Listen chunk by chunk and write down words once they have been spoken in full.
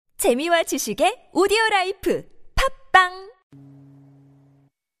재미와 지식의 오디오라이프 팝빵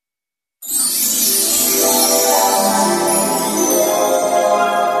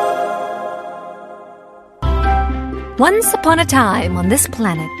Once upon a time on this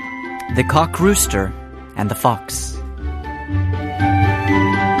planet, The Cock Rooster and the Fox.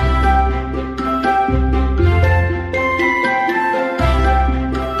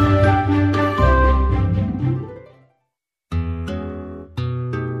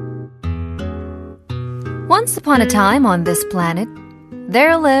 once upon a time on this planet,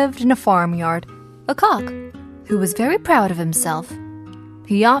 there lived in a farmyard a cock who was very proud of himself.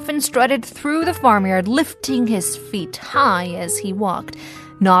 He often strutted through the farmyard, lifting his feet high as he walked,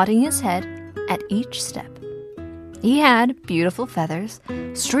 nodding his head at each step. He had beautiful feathers,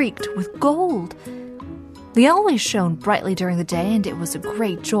 streaked with gold. They always shone brightly during the day, and it was a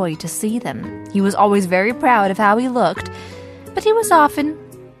great joy to see them. He was always very proud of how he looked, but he was often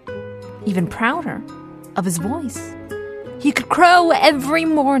even prouder of his voice. He could crow every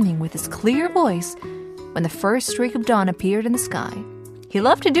morning with his clear voice when the first streak of dawn appeared in the sky. He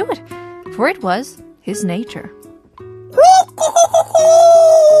loved to do it, for it was his nature.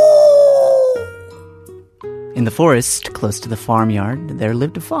 In the forest, close to the farmyard, there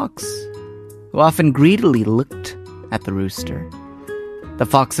lived a fox, who often greedily looked at the rooster. The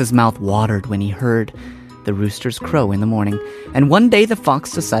fox's mouth watered when he heard the rooster's crow in the morning, and one day the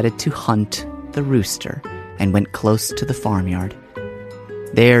fox decided to hunt the rooster and went close to the farmyard.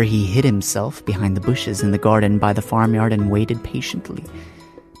 There he hid himself behind the bushes in the garden by the farmyard and waited patiently.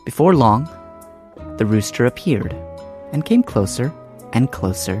 Before long, the rooster appeared and came closer and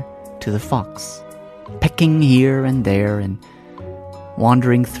closer to the fox, pecking here and there and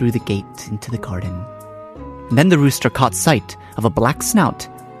wandering through the gate into the garden. And then the rooster caught sight of a black snout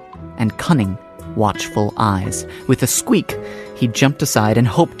and cunning, watchful eyes. With a squeak, he jumped aside and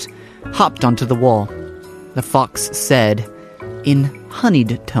hopped onto the wall. The fox said in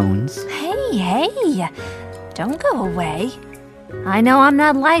honeyed tones, Hey, don't go away. I know I'm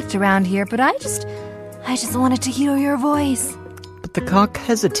not liked around here, but I just wanted to hear your voice. But the cock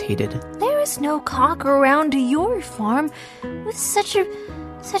hesitated. There is no cock around your farm with such a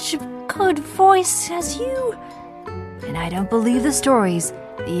good voice as you. And I don't believe the stories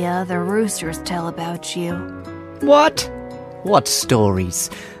the other roosters tell about you. What? What stories?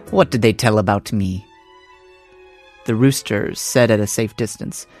 What did they tell about me? The rooster said at a safe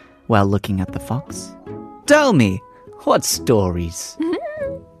distance while looking at the fox. Tell me, what stories?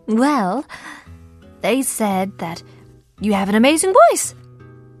 Well, they said that you have an amazing voice.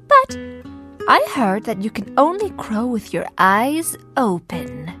 But I heard that you can only crow with your eyes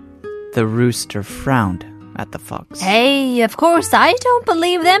open. The rooster frowned at the fox. Hey, of course I don't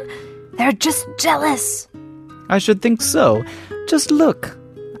believe them. They're just jealous. I should think so. Just look.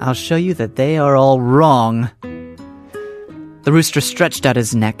 I'll show you that they are all wrong. The rooster stretched out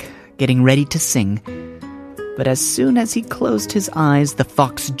his neck, getting ready to sing. But as soon as he closed his eyes, the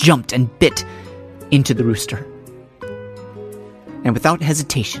fox jumped and bit into the rooster. And without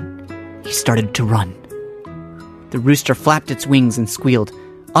hesitation, he started to run. The rooster flapped its wings and squealed.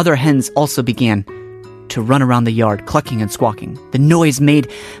 Other hens also began to run around the yard, clucking and squawking. The noise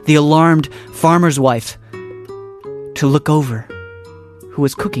made the alarmed farmer's wife to look over, who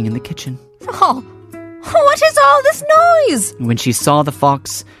was cooking in the kitchen. Oh, what is all this noise? When she saw the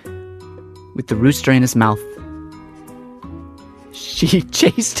fox with the rooster in his mouth, she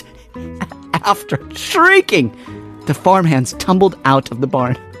chased after, shrieking. The farmhands tumbled out of the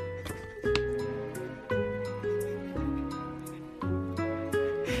barn.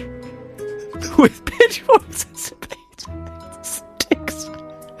 With pitchforks and sticks.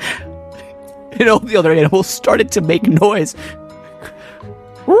 And all the other animals started to make noise.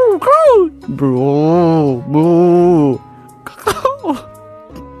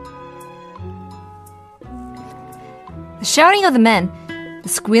 The shouting of the men, the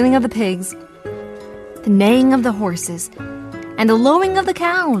squealing of the pigs, the neighing of the horses, and the lowing of the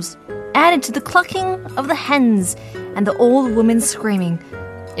cows added to the clucking of the hens and the old woman screaming.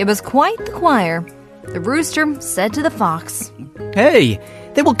 It was quite the choir. The rooster said to the fox, Hey,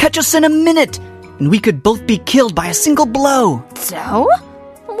 they will catch us in a minute, and we could both be killed by a single blow. So?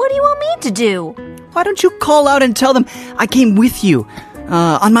 What do you want me to do? Why don't you call out and tell them I came with you,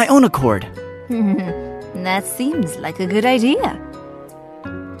 on my own accord? That seems like a good idea.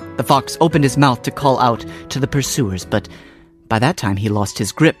 The fox opened his mouth to call out to the pursuers, but by that time he lost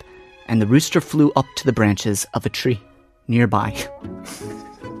his grip, and the rooster flew up to the branches of a tree nearby.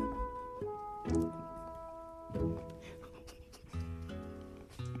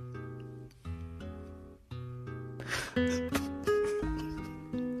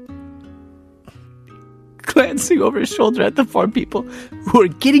 Glancing over his shoulder at the farm people who were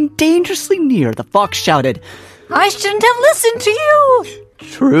getting dangerously near, the fox shouted, I shouldn't have listened to you.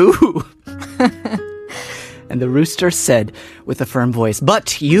 True. And the rooster said with a firm voice,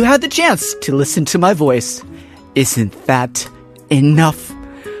 but you had the chance to listen to my voice. Isn't that enough?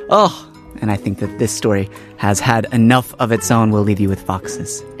 Oh, and I think that this story has had enough of its own. We'll leave you with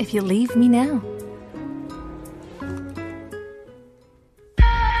foxes. If you leave me now.